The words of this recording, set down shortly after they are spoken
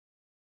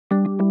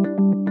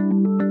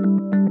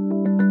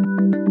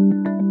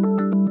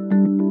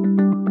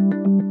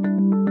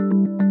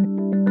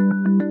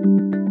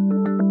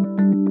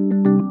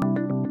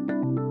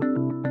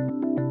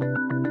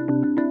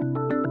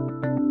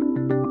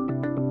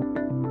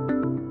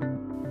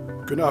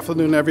Good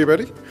afternoon,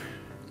 everybody.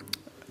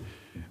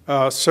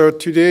 So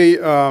today,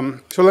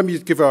 so let me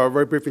give a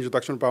very brief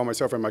introduction about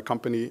myself and my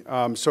company.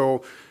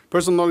 So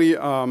personally,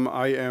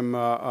 I am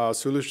a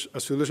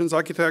solutions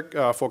architect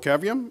for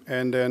Cavium,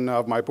 and then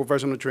my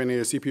professional training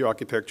is CPU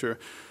architecture.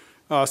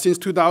 Since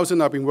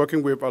 2000, I've been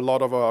working with a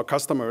lot of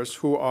customers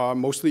who are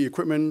mostly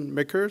equipment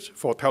makers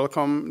for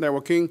telecom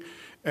networking.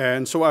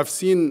 And so I've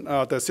seen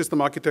the system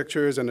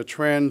architectures and the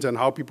trends and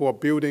how people are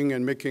building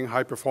and making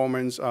high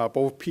performance,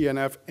 both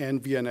PNF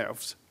and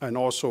VNFs, and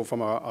also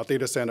from a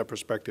data center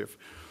perspective.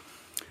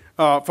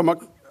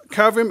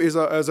 Cavium is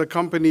a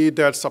company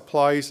that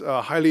supplies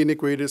highly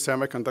integrated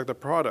semiconductor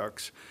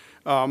products.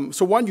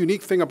 So one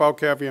unique thing about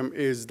Cavium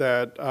is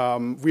that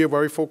we are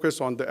very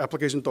focused on the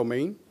application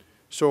domain.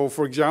 So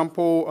for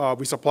example,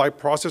 we supply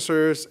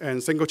processors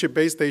and single chip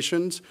base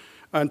stations,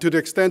 and to the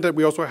extent that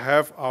we also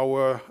have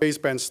our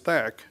baseband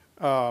stack.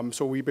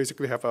 So we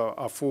basically have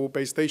a full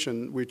base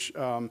station, which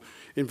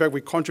in fact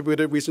we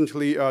contributed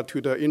recently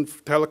to the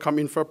telecom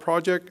infra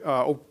project,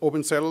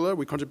 Open Cellular.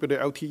 We contributed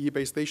LTE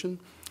base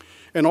station.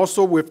 And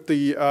also with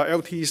the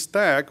LTE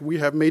stack, we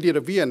have made it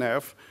a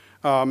VNF.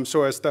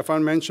 So as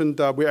Stefan mentioned,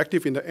 we're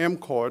active in the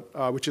M-Cord,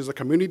 which is a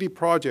community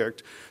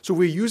project. So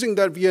we're using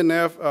that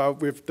VNF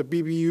with the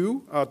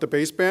BBU, the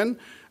baseband,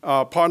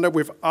 partner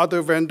with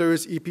other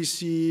vendors,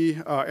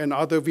 EPC, and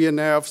other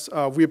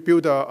VNFs. We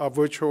build a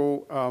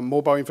virtual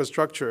mobile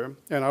infrastructure,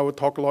 and I will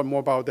talk a lot more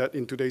about that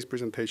in today's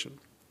presentation.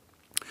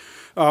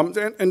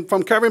 And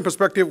from Cavium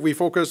perspective, we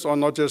focus on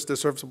not just the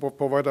service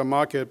provider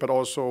market, but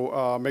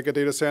also mega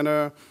data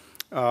center,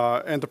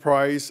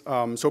 enterprise.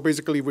 So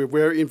basically, we're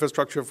very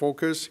infrastructure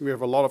focused. We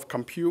have a lot of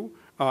compute,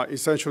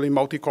 essentially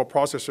multi-core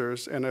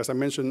processors. And as I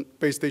mentioned,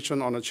 base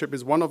station on a chip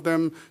is one of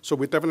them. So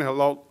we definitely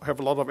have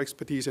a lot of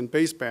expertise in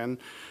baseband.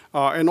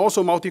 And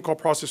also multi-core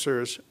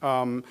processors,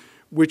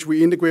 which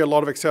we integrate a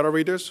lot of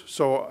accelerators.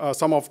 So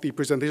some of the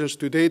presentations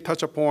today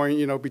touch upon,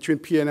 between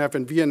PNF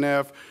and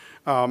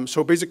VNF.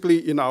 So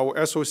basically, in our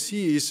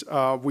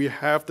SoCs, we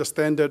have the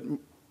standard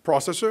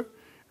processor,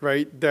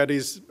 right, that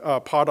is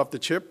part of the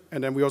chip,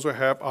 and then we also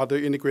have other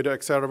integrated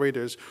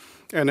accelerators.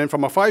 And then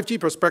from a 5G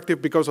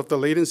perspective, because of the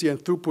latency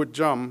and throughput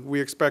jump, we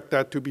expect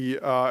that to be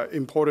an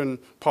important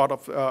part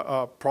of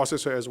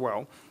processor as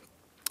well.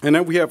 And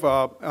then we have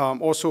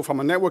also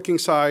from a networking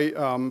side,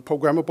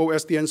 programmable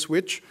SDN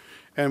switch,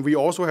 and we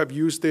also have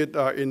used it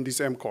in this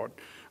M-Cord.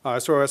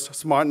 So as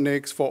smart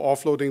NICs for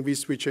offloading,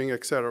 vSwitching,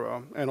 et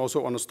cetera, and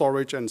also on the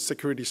storage and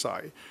security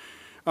side.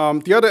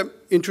 The other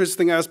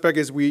interesting aspect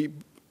is we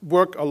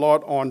work a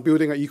lot on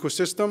building an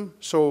ecosystem.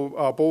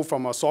 So both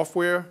from a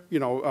software,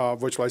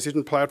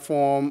 virtualization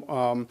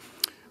platform,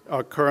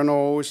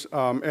 kernels,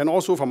 and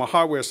also from a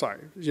hardware side.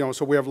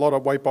 So we have a lot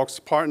of white box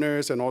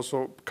partners and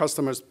also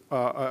customers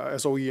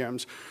as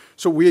OEMs.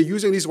 So we are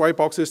using these white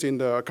boxes in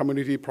the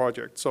community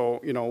project. So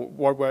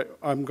what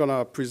I'm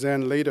gonna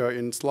present later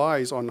in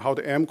slides on how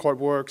the M-Cord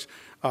works.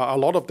 A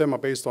lot of them are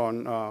based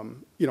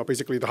on,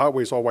 basically the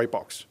hardware is all white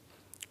box.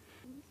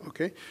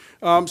 Okay,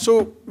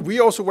 so we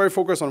also very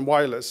focused on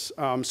wireless.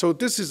 So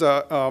this is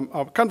a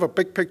kind of a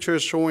big picture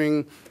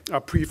showing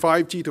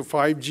pre-5G to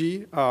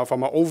 5G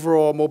from an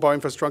overall mobile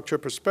infrastructure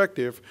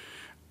perspective.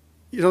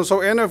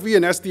 So NFV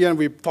and SDN,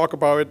 we talk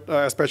about it,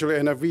 especially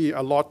NFV,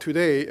 a lot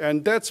today,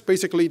 and that's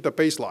basically the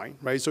baseline,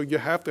 right? So you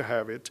have to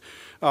have it.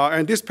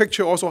 And this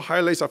picture also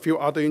highlights a few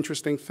other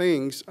interesting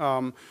things.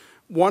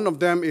 One of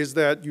them is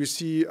that you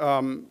see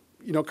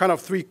kind of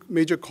three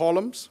major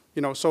columns.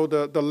 So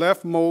the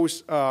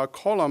leftmost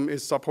column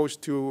is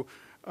supposed to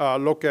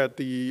look at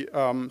the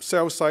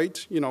cell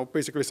site,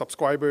 basically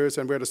subscribers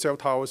and where the cell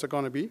towers are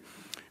going to be.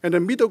 And the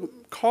middle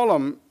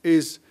column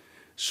is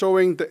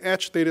showing the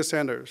edge data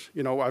centers.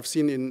 I've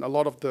seen in a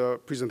lot of the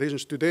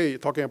presentations today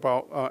talking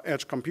about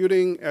edge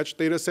computing, edge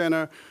data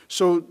center.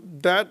 So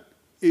that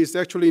is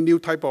actually a new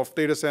type of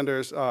data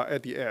centers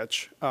at the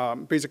edge.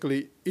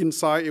 Basically,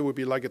 inside it would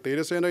be like a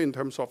data center in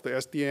terms of the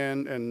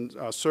SDN and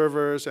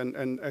servers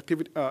and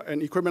activity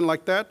and equipment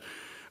like that.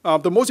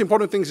 The most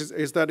important thing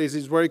is that it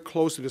is very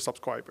close to the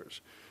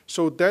subscribers.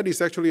 So that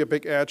is actually a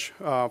big edge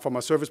from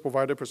a service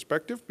provider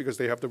perspective because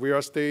they have the real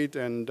estate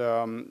and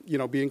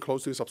being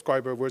close to the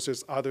subscriber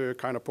versus other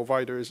kind of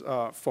providers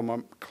from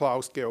a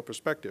cloud scale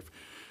perspective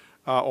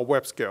or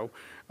web scale.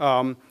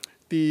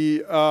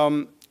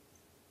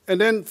 And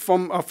then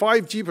from a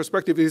 5G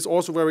perspective, it is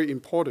also very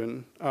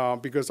important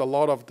because a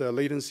lot of the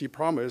latency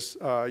promise,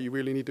 you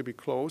really need to be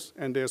close,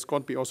 and there's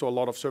going to be also a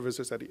lot of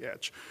services at the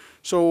edge.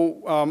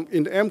 So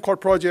in the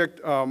M-Cord project,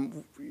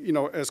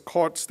 as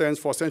CORD stands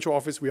for Central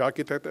Office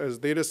Re-architect as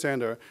data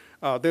center,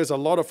 there's a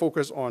lot of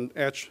focus on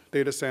edge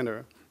data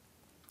center.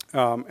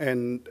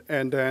 And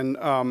then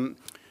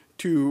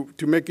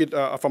to make it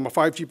from a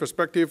 5G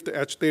perspective, the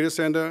edge data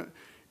center,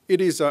 it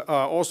is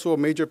also a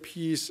major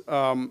piece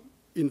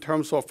in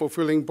terms of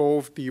fulfilling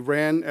both the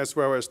RAN as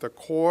well as the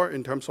core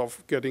in terms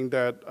of getting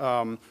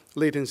that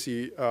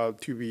latency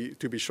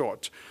to be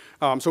short.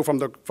 So from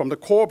the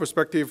core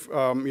perspective,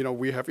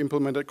 we have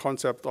implemented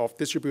concept of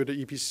distributed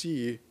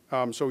EPC.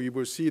 So you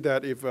will see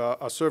that if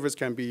a service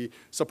can be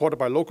supported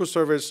by local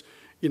service,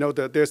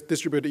 that there's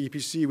distributed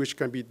EPC which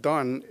can be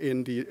done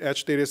in the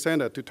edge data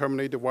center to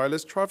terminate the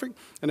wireless traffic,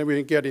 and then we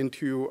can get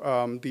into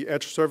the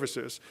edge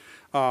services.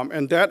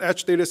 And that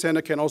edge data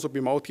center can also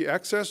be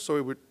multi-access, so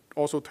it would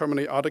also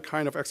terminate other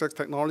kind of access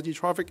technology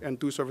traffic and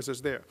do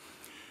services there.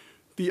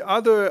 The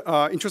other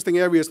interesting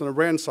areas on the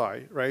RAN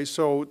side, right?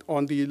 So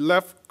on the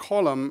left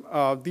column,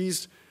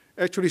 these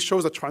actually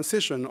shows a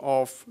transition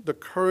of the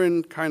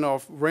current kind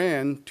of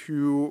RAN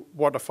to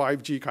what a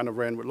 5G kind of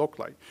RAN would look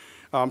like.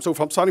 So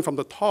starting from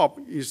the top,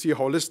 you see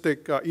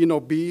holistic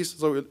ENO-Bs.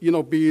 So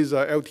ENO-B is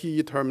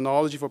LTE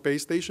terminology for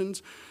base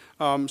stations.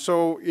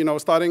 So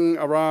starting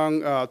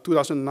around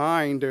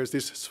 2009, there's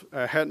this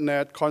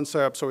HeadNet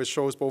concept, so it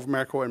shows both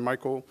macro and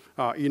micro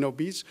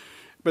ENO-Bs.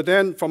 But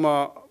then from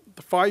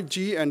the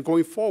 5G and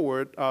going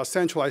forward,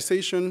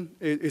 centralization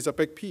is a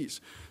big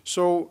piece.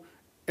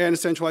 And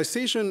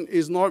centralization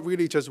is not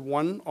really just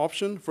one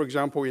option. For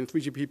example, in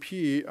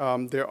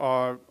 3GPP, there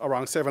are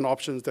around 7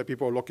 options that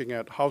people are looking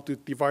at, how to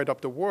divide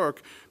up the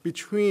work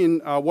between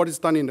what is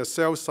done in the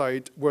cell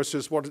site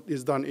versus what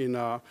is done in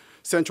a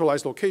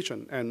centralized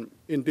location. And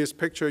in this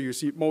picture, you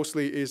see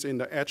mostly is in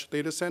the edge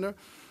data center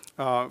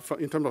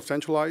in terms of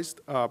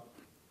centralized.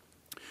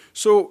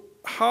 So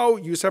how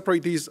you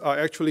separate these are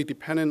actually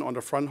dependent on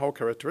the front haul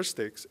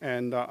characteristics.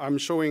 And I'm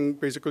showing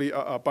basically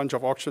a bunch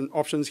of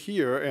options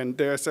here, and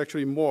there's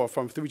actually more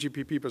from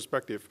 3GPP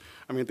perspective.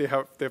 I mean,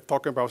 they're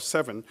talking about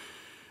 7.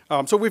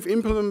 So we've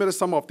implemented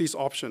some of these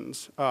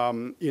options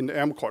in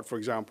MCOT, for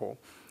example,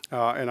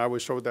 and I will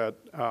show that.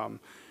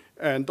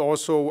 And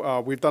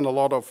also, we've done a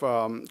lot of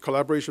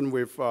collaboration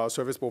with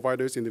service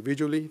providers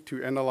individually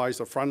to analyze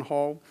the front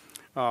haul.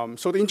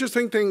 So the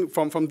interesting thing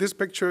from this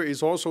picture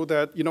is also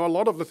that, a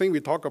lot of the things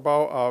we talk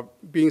about are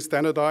being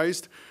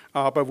standardized,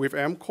 but with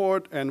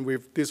MCOT and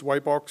with this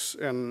white box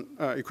and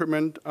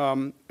equipment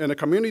in the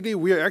community,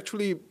 we are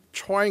actually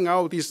trying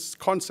out these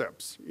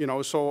concepts,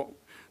 so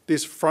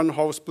this front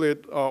haul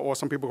split, or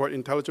some people call it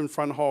intelligent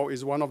front haul,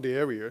 is one of the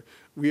areas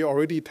we are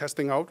already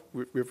testing out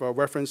with a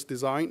reference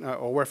design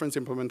or reference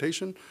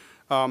implementation.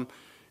 And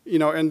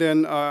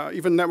then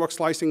even network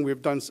slicing,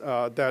 we've done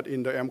that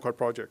in the MCOT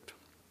project.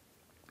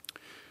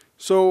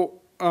 So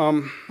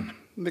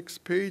next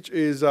page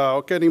is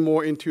getting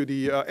more into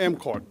the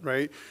MCOT,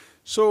 right?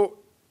 So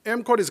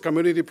MCOT is a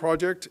community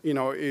project,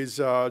 is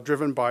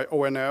driven by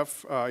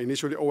ONF,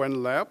 initially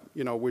ON Lab,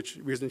 which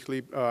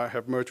recently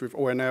have merged with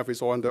ONF,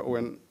 is all under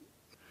ON.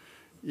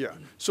 Yeah,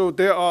 so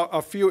there are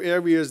a few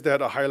areas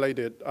that are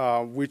highlighted,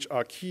 which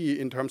are key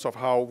in terms of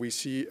how we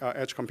see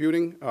edge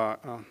computing.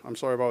 I'm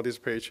sorry about this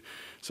page,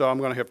 so I'm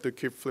gonna have to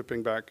keep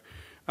flipping back.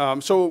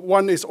 So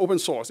one is open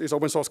source, it's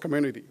open source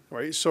community,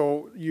 right?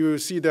 So you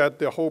see that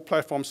the whole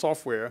platform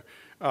software,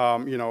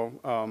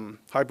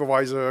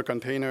 hypervisor,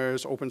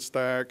 containers,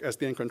 OpenStack,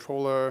 SDN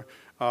controller,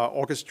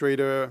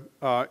 orchestrator,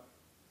 are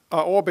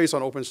all based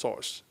on open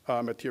source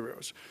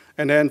materials.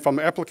 And then from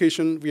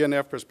application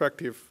VNF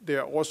perspective,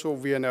 there are also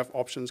VNF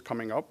options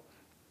coming up.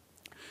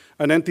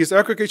 And then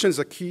disaggregation is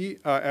a key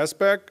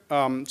aspect.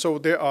 So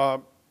there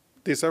are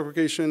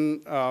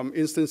disaggregation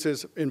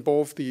instances in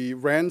both the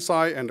RAN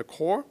side and the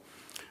core.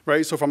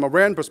 Right, so from a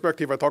RAN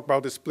perspective, I talked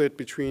about the split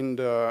between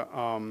the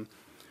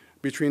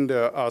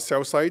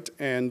cell site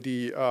and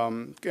the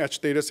edge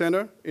data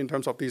center in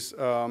terms of this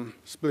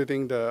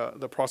splitting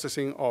the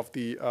processing of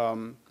the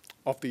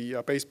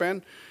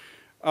baseband.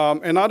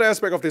 Another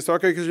aspect of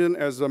disaggregation,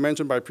 as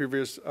mentioned by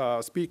previous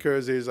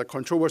speakers, is a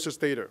control versus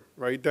data.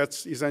 Right,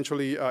 that's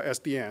essentially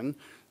SDN.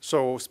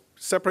 So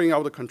separating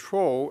out the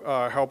control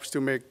helps to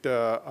make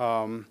the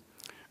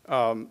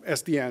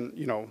SDN,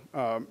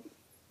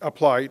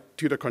 apply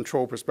to the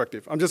control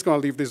perspective. I'm just going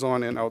to leave this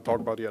on, and I'll talk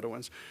about the other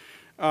ones.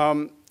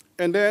 And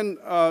then,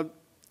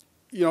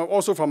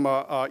 also from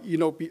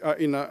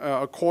in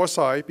a core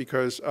side,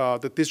 because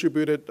the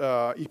distributed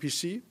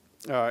EPC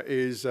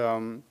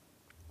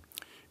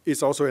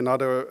is also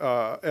another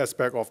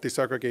aspect of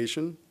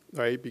disaggregation,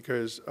 right?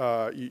 Because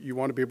you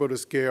want to be able to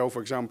scale,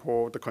 for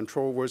example, the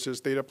control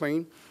versus data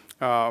plane.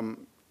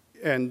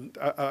 And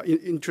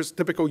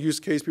typical use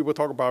case people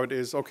talk about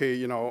is, okay,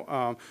 you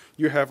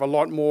have a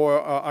lot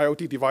more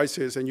IoT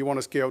devices and you want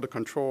to scale the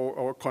control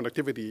or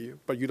connectivity,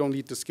 but you don't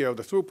need to scale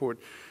the throughput.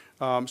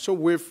 So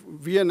with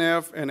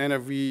VNF and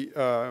NFV,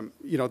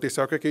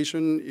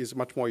 disaggregation is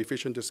much more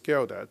efficient to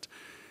scale that.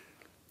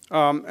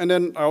 And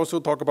then I also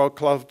talk about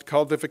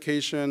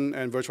cloudification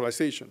and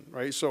virtualization,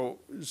 right? So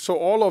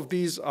all of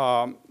these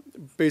are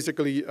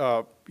basically,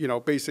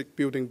 basic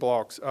building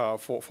blocks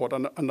for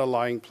the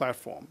underlying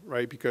platform,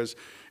 right? Because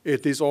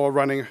it is all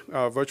running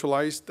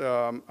virtualized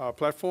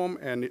platform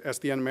and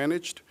SDN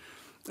managed.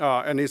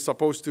 and it's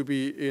supposed to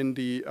be in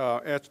the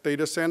edge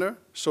data center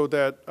so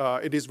that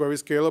it is very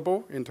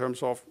scalable in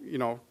terms of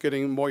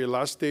getting more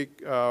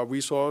elastic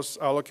resource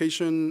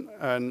allocation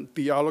and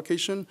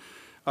deallocation.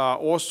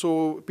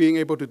 Also being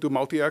able to do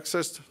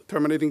multi-access,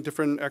 terminating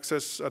different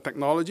access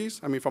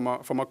technologies. I mean, from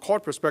a core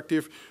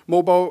perspective,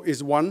 mobile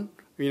is one.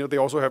 They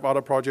also have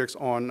other projects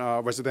on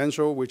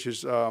residential, which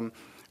is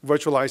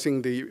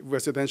virtualizing the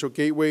residential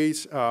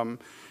gateways,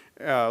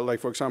 like,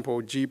 for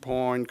example,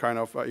 G-point kind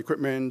of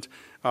equipment,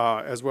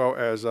 as well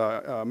as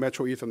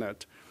Metro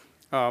Ethernet.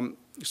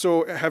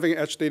 So having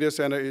edge data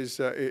center is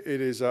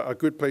a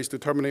good place to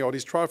terminate all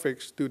these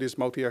traffics to this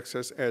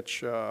multi-access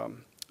edge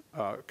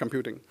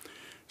computing.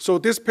 So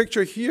this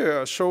picture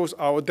here shows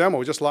our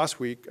demo just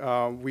last week.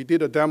 We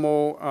did a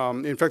demo.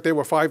 In fact, there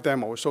were 5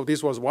 demos, so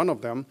this was one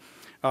of them.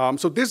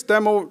 So this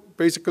demo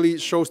basically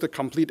shows the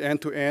complete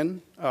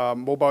end-to-end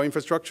mobile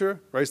infrastructure,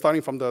 right?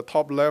 Starting from the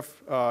top left,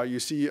 you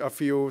see a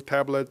few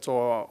tablets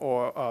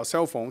or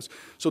cell phones.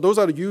 So those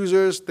are the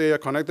users. They are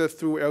connected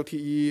through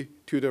LTE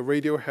to the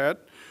radio head.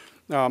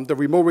 The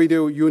remote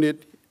radio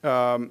unit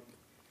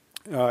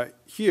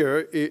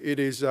here, it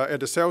is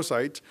at the cell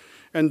site,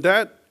 and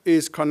that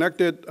is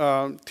connected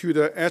to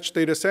the edge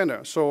data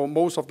center. So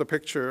most of the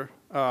picture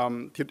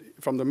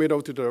from the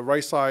middle to the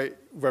right side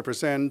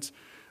represents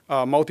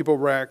multiple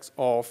racks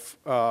of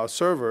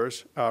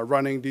servers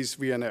running these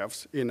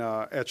VNFs in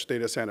an edge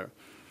data center.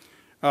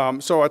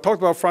 So I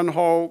talked about front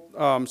haul.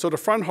 So the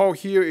front haul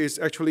here is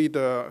actually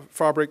the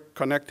fabric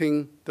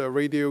connecting the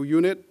radio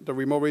unit, the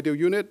remote radio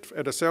unit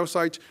at the cell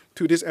site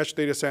to this edge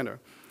data center.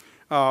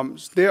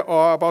 There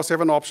are about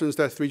 7 options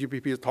that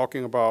 3GPP is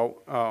talking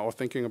about or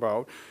thinking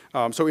about.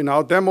 So in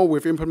our demo,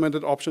 we've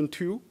implemented option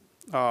 2.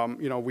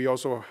 We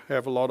also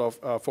have a lot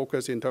of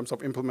focus in terms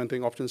of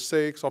implementing option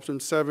 6,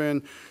 option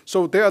 7.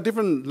 So there are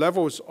different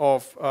levels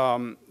of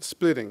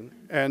splitting.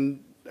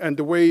 And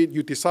the way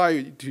you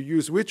decide to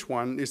use which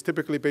one is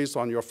typically based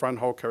on your front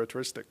haul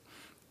characteristic.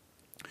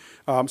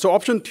 So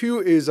option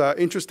 2 is an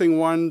interesting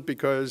one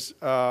because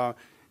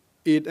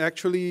it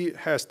actually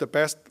has the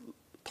best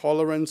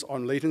tolerance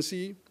on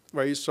latency,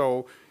 right?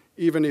 So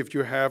even if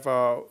you have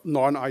a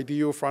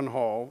non-ideal front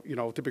haul,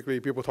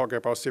 typically people talk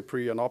about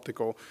CPRI and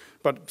optical,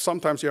 but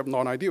sometimes you have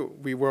non-ideal.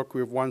 We work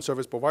with one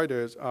service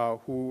provider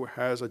who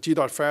has a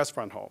G.fast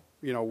front haul,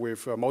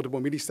 with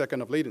multiple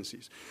millisecond of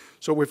latencies.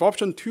 So with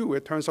option 2,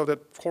 it turns out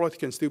that quality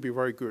can still be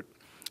very good.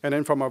 And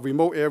then from a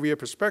remote area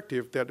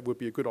perspective, that would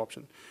be a good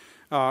option.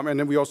 And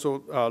then we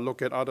also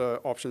look at other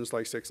options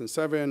like 6 and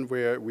 7,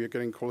 where we're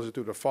getting closer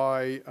to the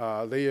PHY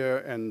layer,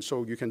 and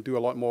so you can do a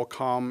lot more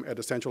COM at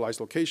a centralized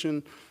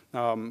location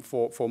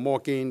for more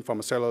gain from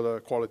a cellular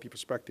quality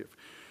perspective.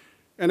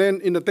 And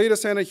then in the data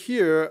center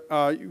here,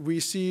 we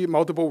see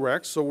multiple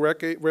racks, so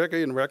rack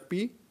A and rack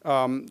B.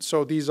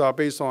 So these are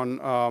based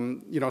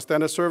on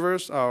standard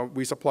servers.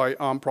 We supply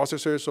ARM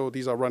processors, so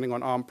these are running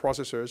on ARM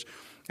processors.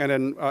 And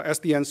then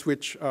SDN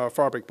switch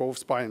fabric, both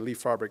SPI and leaf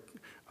fabric.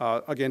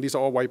 Again, these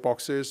are all white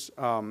boxes,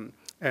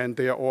 and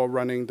they are all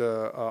running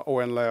the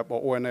ONLab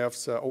or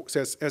ONF's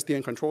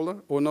SDN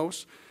controller,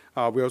 ONOS.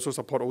 We also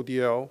support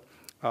ODL.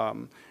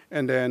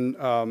 And then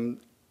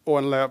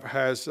ONLab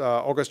has an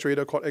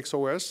orchestrator called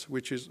XOS,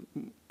 which is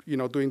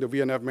doing the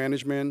VNF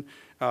management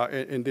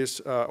in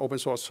this open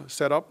source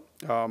setup.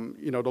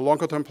 The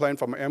longer term plan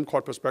from an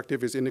MCOT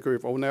perspective is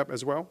integrated with ONAP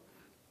as well.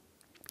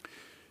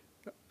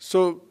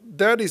 So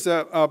that is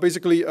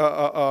basically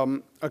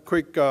a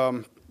quick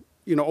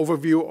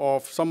overview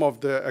of some of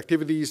the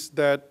activities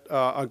that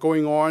are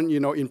going on,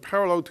 in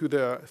parallel to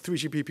the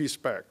 3GPP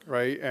spec,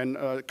 right?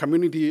 And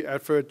community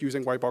effort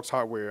using white box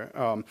hardware.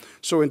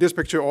 So in this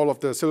picture, all of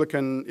the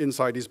silicon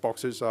inside these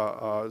boxes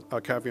are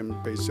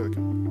Cavium-based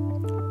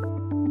silicon.